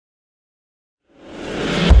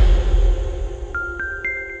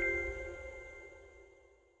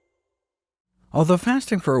Although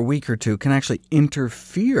fasting for a week or two can actually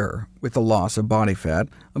interfere with the loss of body fat,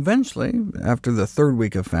 eventually, after the third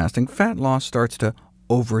week of fasting, fat loss starts to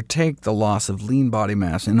overtake the loss of lean body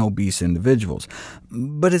mass in obese individuals.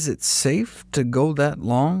 But is it safe to go that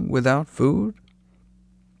long without food?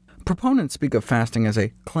 Proponents speak of fasting as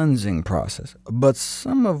a cleansing process, but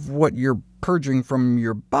some of what you're purging from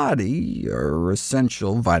your body are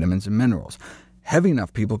essential vitamins and minerals. Heavy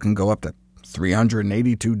enough people can go up to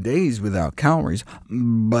 382 days without calories,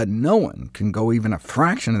 but no one can go even a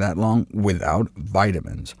fraction of that long without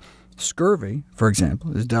vitamins. Scurvy, for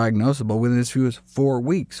example, is diagnosable within as few as 4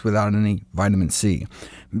 weeks without any vitamin C.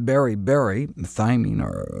 Beriberi, thiamine,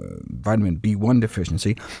 or vitamin B1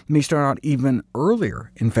 deficiency, may start out even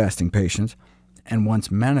earlier in fasting patients, and once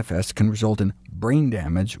manifest can result in brain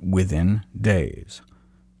damage within days,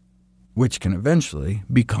 which can eventually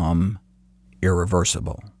become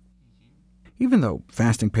irreversible. Even though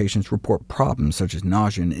fasting patients report problems such as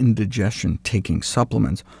nausea and indigestion taking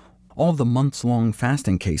supplements, all the months-long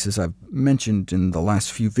fasting cases I've mentioned in the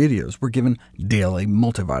last few videos were given daily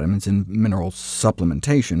multivitamins and mineral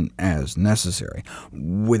supplementation as necessary.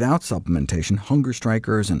 Without supplementation, hunger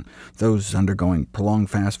strikers and those undergoing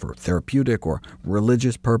prolonged fast for therapeutic or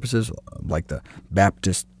religious purposes, like the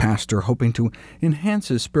Baptist pastor hoping to enhance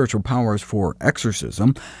his spiritual powers for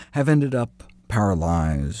exorcism, have ended up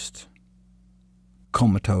paralyzed,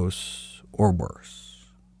 comatose, or worse.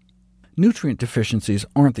 Nutrient deficiencies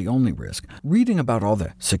aren't the only risk. Reading about all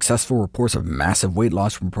the successful reports of massive weight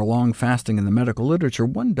loss from prolonged fasting in the medical literature,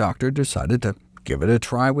 one doctor decided to give it a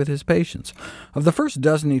try with his patients. Of the first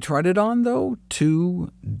dozen he tried it on, though,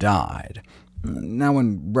 2 died. Now,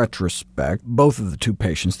 in retrospect, both of the 2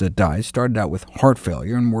 patients that died started out with heart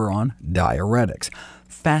failure and were on diuretics.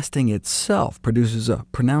 Fasting itself produces a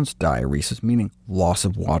pronounced diuresis, meaning loss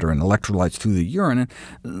of water and electrolytes through the urine,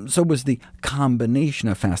 and so was the combination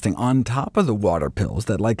of fasting on top of the water pills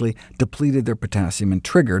that likely depleted their potassium and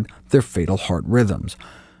triggered their fatal heart rhythms.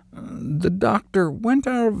 The doctor went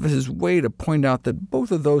out of his way to point out that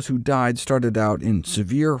both of those who died started out in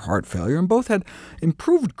severe heart failure, and both had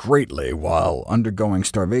improved greatly while undergoing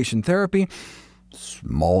starvation therapy.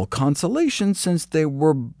 Small consolation, since they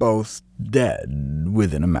were both dead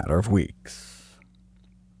within a matter of weeks.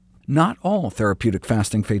 Not all therapeutic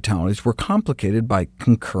fasting fatalities were complicated by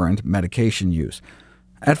concurrent medication use.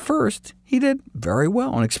 At first, he did very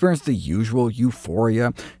well and experienced the usual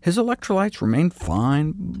euphoria. His electrolytes remained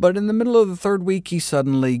fine, but in the middle of the 3rd week he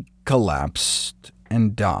suddenly collapsed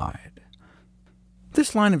and died.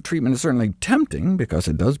 This line of treatment is certainly tempting, because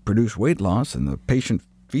it does produce weight loss, and the patient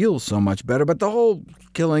feels so much better, but the whole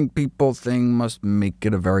killing people thing must make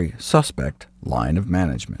it a very suspect line of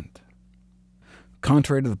management.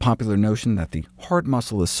 Contrary to the popular notion that the heart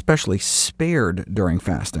muscle is specially spared during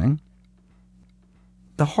fasting,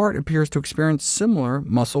 the heart appears to experience similar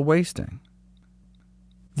muscle wasting.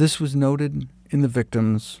 This was noted in the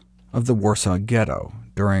victims of the Warsaw Ghetto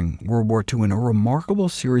during World War II in a remarkable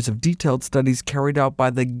series of detailed studies carried out by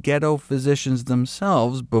the ghetto physicians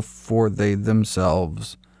themselves before they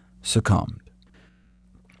themselves succumbed.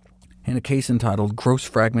 In a case entitled Gross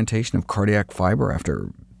Fragmentation of Cardiac Fiber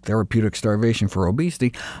After Therapeutic Starvation for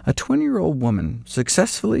Obesity, a 20-year-old woman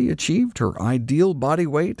successfully achieved her ideal body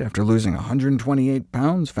weight after losing 128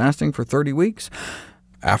 pounds fasting for 30 weeks.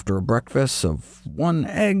 After a breakfast of 1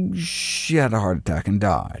 egg, she had a heart attack and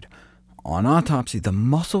died. On autopsy, the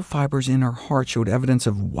muscle fibers in her heart showed evidence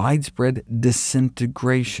of widespread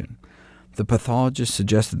disintegration. The pathologist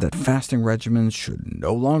suggested that fasting regimens should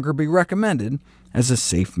no longer be recommended as a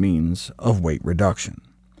safe means of weight reduction.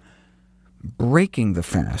 Breaking the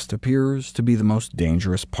fast appears to be the most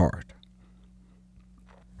dangerous part.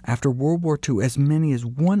 After World War II, as many as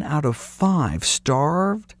 1 out of 5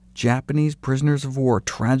 starved Japanese prisoners of war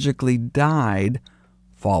tragically died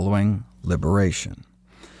following liberation.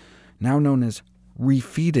 Now known as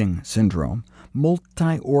refeeding syndrome,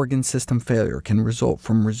 multi-organ system failure can result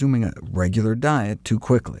from resuming a regular diet too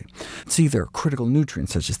quickly. See, there are critical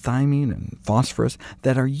nutrients such as thiamine and phosphorus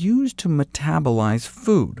that are used to metabolize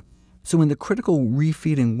food. So in the critical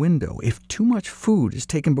refeeding window, if too much food is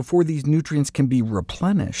taken before these nutrients can be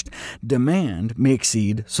replenished, demand may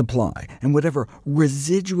exceed supply, and whatever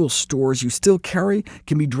residual stores you still carry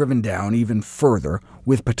can be driven down even further,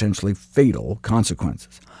 with potentially fatal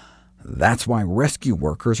consequences. That's why rescue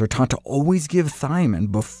workers are taught to always give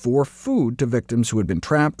thiamine before food to victims who had been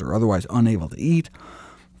trapped or otherwise unable to eat.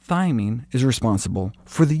 Thiamine is responsible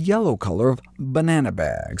for the yellow color of banana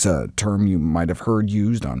bags, a term you might have heard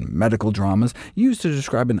used on medical dramas, used to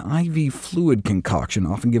describe an IV fluid concoction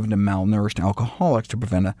often given to malnourished alcoholics to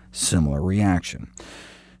prevent a similar reaction.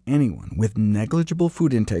 anyone with negligible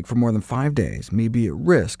food intake for more than 5 days may be at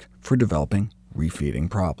risk for developing refeeding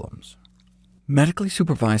problems. Medically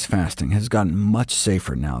supervised fasting has gotten much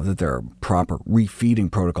safer now that there are proper refeeding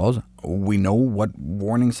protocols. We know what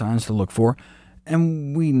warning signs to look for,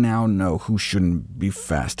 and we now know who shouldn't be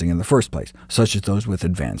fasting in the first place, such as those with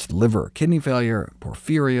advanced liver or kidney failure,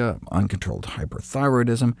 porphyria, uncontrolled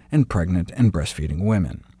hyperthyroidism, and pregnant and breastfeeding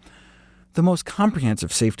women. The most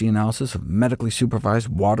comprehensive safety analysis of medically supervised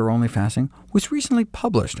water-only fasting was recently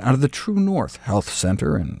published out of the True North Health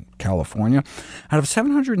Center in California. Out of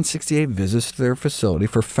 768 visits to their facility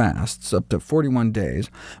for fasts up to 41 days,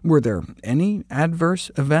 were there any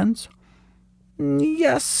adverse events?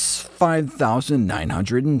 Yes,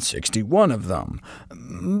 5,961 of them,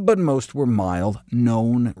 but most were mild,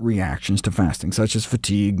 known reactions to fasting, such as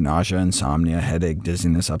fatigue, nausea, insomnia, headache,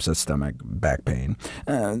 dizziness, upset stomach, back pain.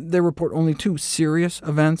 They report only 2 serious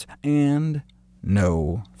events and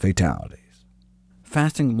no fatalities.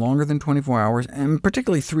 Fasting longer than 24 hours, and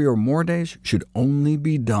particularly 3 or more days, should only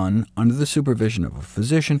be done under the supervision of a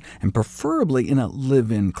physician, and preferably in a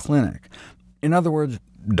live-in clinic. In other words,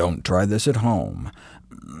 don't try this at home.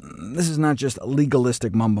 This is not just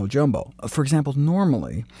legalistic mumbo-jumbo. For example,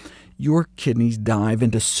 normally, your kidneys dive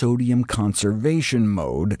into sodium conservation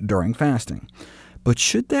mode during fasting. But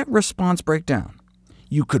should that response break down,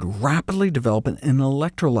 you could rapidly develop an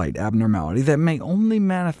electrolyte abnormality that may only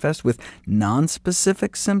manifest with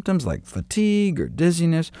nonspecific symptoms like fatigue or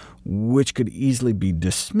dizziness, which could easily be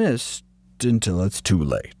dismissed until it's too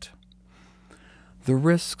late. The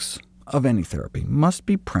risks of any therapy must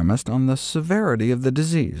be premised on the severity of the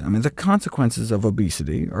disease. The consequences of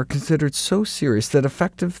obesity are considered so serious that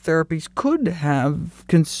effective therapies could have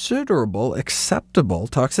considerable acceptable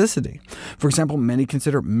toxicity. For example, many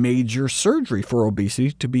consider major surgery for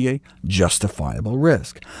obesity to be a justifiable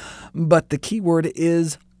risk. But the key word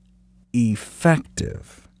is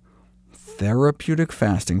effective. Therapeutic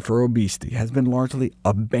fasting for obesity has been largely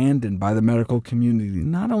abandoned by the medical community,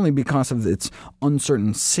 not only because of its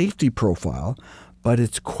uncertain safety profile, but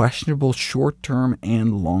its questionable short-term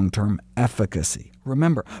and long-term efficacy.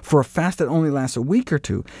 Remember, for a fast that only lasts a week or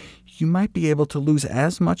 2, you might be able to lose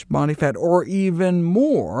as much body fat or even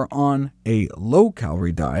more on a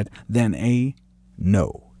low-calorie diet than a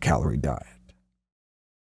no-calorie diet.